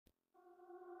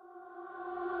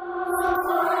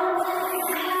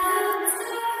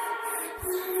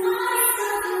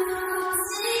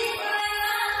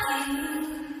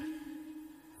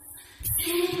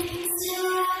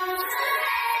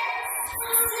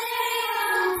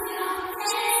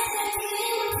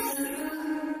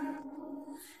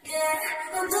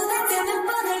넌 도대체 몇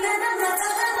번을 내 맘과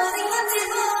쳐다버린 건지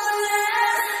몰라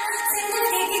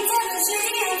생각이 귀찮은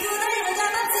시기에 그대로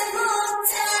가만히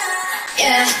못자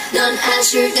Yeah, 넌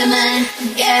아쉬울 때만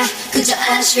Yeah, 그저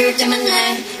아쉬울 때만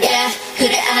해 Yeah,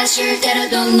 그래 아쉬울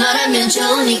때라도 너라면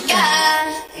좋으니까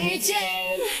이제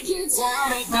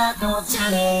기다릴 것도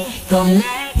없잖아 겁낼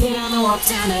필요도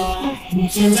없잖아 네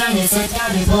심장의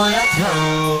색깔을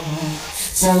보여줘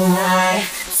정말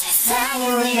세상에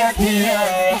네가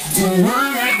필요해 두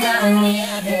눈을 감은 네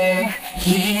앞에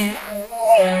Here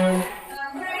I am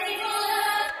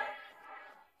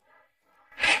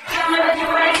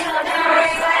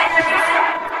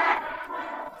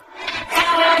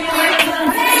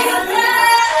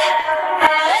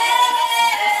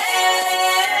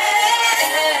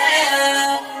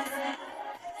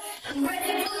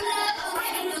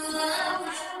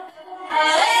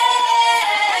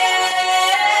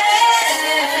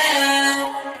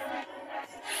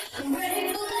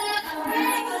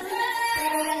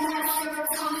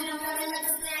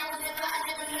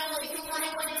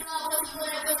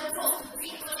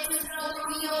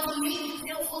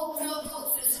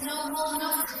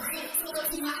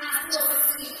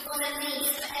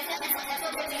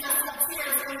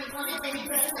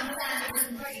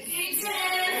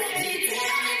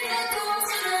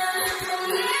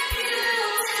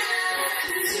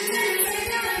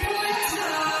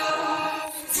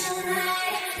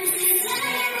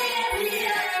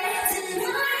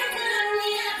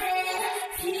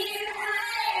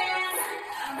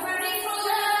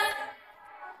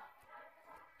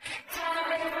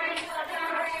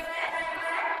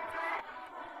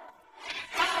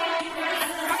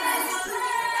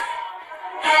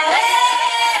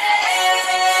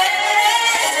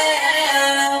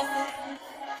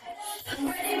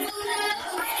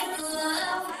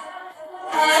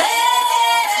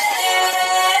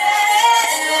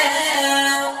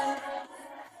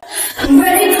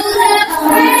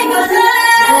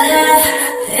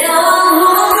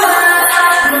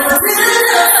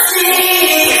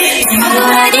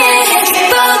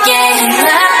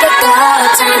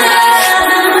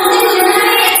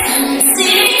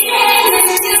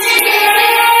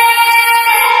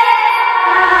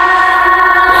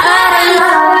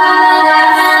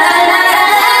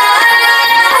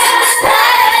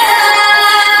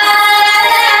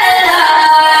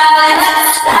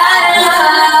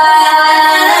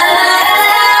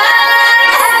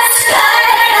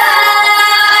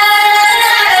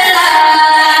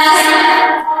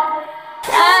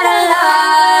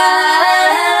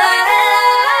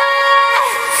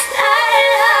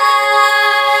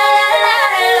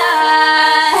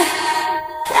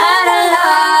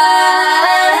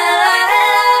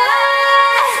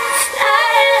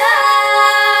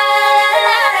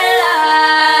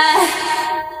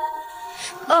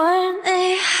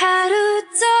오늘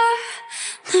하루도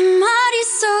내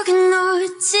머릿속에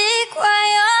놓치고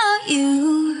와요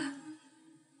You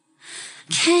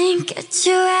Can't get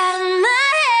you out of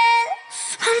my head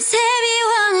밤새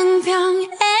비워낸 병에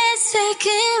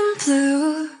새긴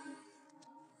blue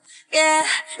Yeah,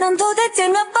 넌 도대체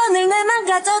몇 번을 내 맘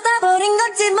가져다 버린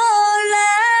건지 몰라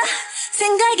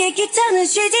생각에 귀찮은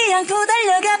쉬지 않고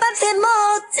달려가 밤새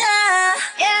못자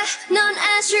Yeah, 넌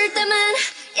아쉬울 때만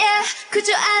Yeah,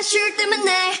 그저 아쉬울 때만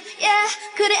해 Yeah,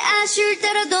 그래 아쉬울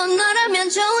때라도 너라면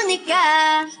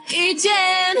좋으니까 이젠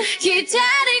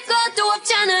기다릴 것도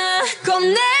없잖아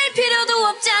겁낼 필요도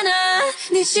없잖아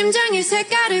네 심장의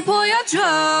색깔을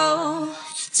보여줘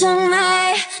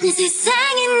정말 내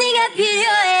세상에 네가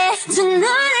필요해 두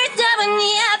눈을 떠본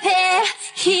네 앞에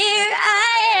Here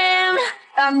I am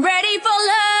I'm ready for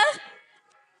love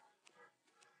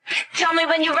Tell me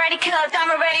when you're ready, cause I'm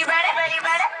already ready.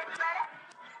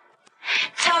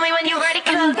 Tell me when you're ready,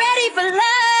 cause I'm ready for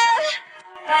love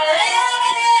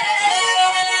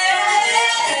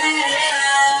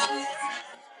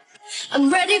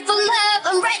I'm ready for love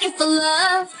I'm ready for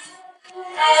love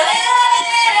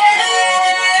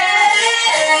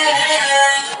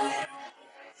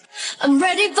I'm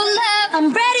ready for love,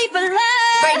 I'm ready for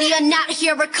love. Ready or not,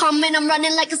 here I come and I'm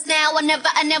running like a snail.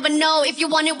 I never know if you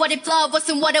wanted what if love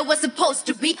wasn't what it was supposed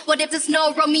to be. What if there's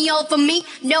no Romeo for me?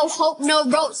 No hope, no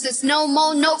roses, no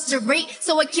more notes to read.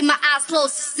 So I keep my eyes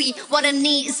closed to see what I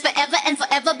need is forever and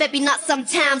forever, baby, not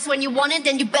sometimes. When you want it,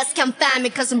 then you best come find me,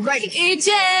 cause I'm ready.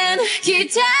 이젠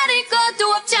기다릴 것도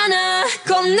없잖아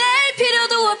겁낼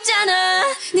필요도 없잖아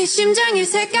네 심장의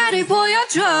색깔을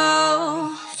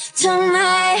보여줘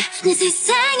정말 내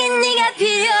세상에 네가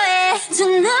필요해 두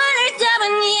눈을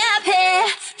떠본 네 앞에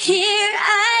Here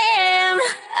I am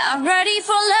I'm I'm ready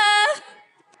for love.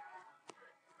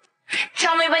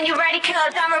 Tell me when you're ready, cause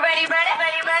I'm already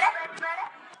ready.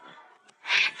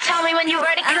 Tell me when you're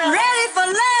ready, cause I'm ready for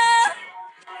love.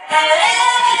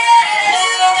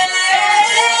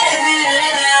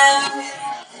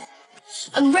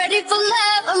 I'm ready for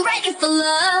love, I'm ready for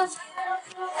love.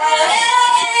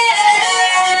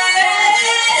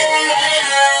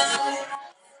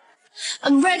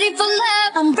 I'm ready for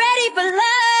love, I'm ready for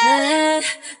love.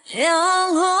 내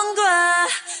영혼과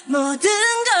모든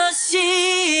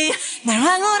것이 날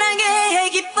황홀하게 해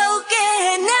기쁘게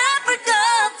해 나쁠 거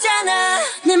없잖아.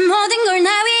 내 모든 걸 나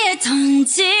위에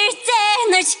던질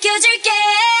때 널 지켜줄게.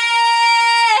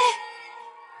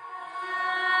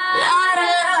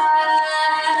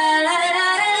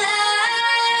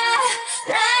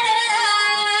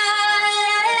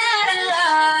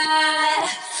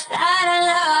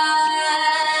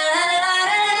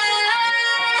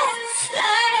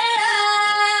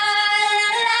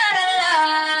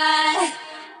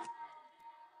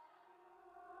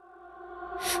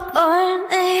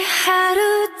 오늘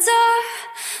하루도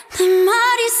내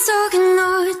머릿속은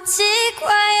오직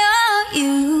와요.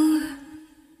 You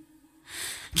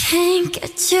can't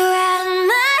get you out of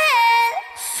my head.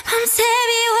 밤새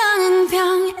비워낸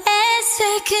병의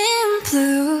색은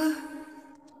blue.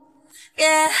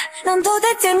 Yeah, 넌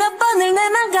도대체 몇 번을 내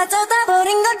맘 가져다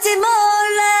버린 건지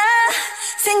몰라.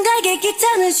 생각에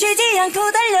귀찮은 쉬지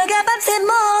않고 달려가 밤새 못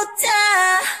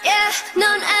자. Yeah,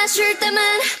 넌 아쉬울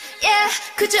때만 Yeah,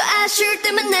 그저 아쉬울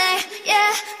때만 내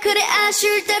Yeah, 그래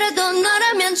아쉬울 때라도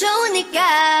너라면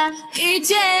좋으니까.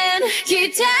 이젠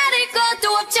기다릴 것도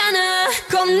없잖아.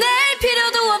 겁낼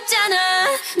필요도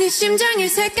없잖아. 네 심장의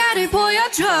색깔을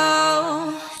보여줘.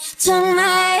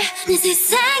 정말 내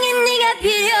세상에 네가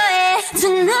필요해. 두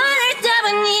눈을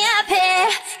떠본 네 앞에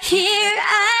Here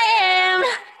I am.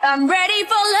 I'm ready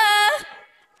for love.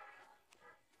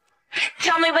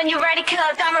 Tell me when you're ready,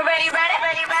 cause I'm already ready.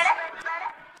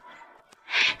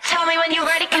 Tell me when you're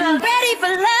ready, cause I'm ready for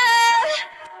love.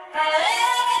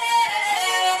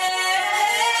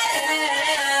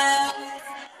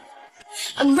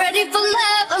 I'm ready for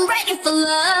love, I'm ready for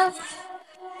love.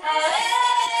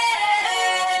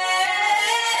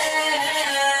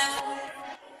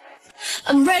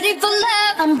 I'm ready for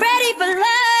love, I'm ready for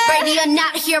love. Ready or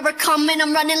not, here I come and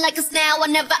I'm running like a snail.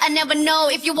 I never know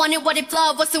if you wanted what if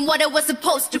love wasn't what it was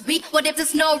supposed to be. What if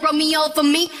there's no Romeo for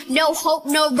me? No hope,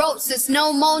 no roses,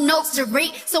 no more notes to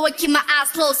read. So I keep my eyes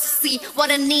closed to see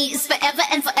what I need is forever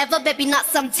and forever, baby, not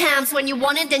sometimes. When you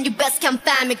want it, then you best come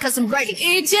find me, cause I'm ready.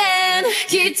 이젠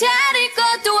기다릴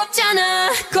것도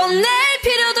없잖아. 겁낼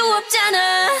필요도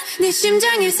없잖아. 네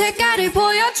심장의 색깔을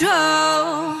보여줘.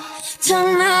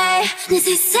 정말 내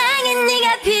세상에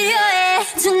네가 필요해.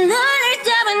 두 눈을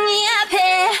떠본 네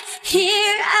앞에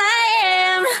Here I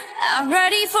am. I'm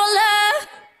ready for love.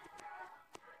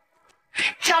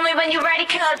 Tell me when you're ready,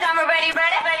 cause I'm already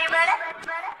ready.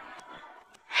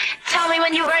 Tell me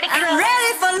when you're ready, cause I'm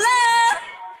ready for love.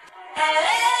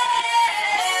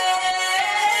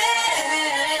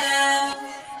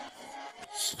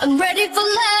 I'm ready for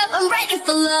love, I'm ready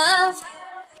for love.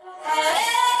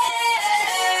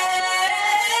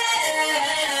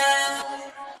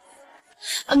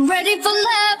 I'm ready for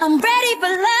love, I'm ready for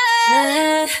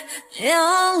love. 내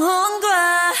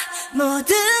영혼과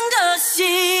모든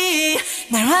것이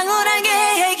날 황홀하게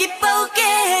해 기쁘게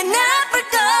해 나쁠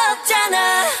거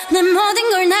없잖아. 내 모든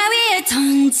걸 나 위에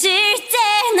던질 때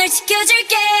널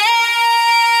지켜줄게.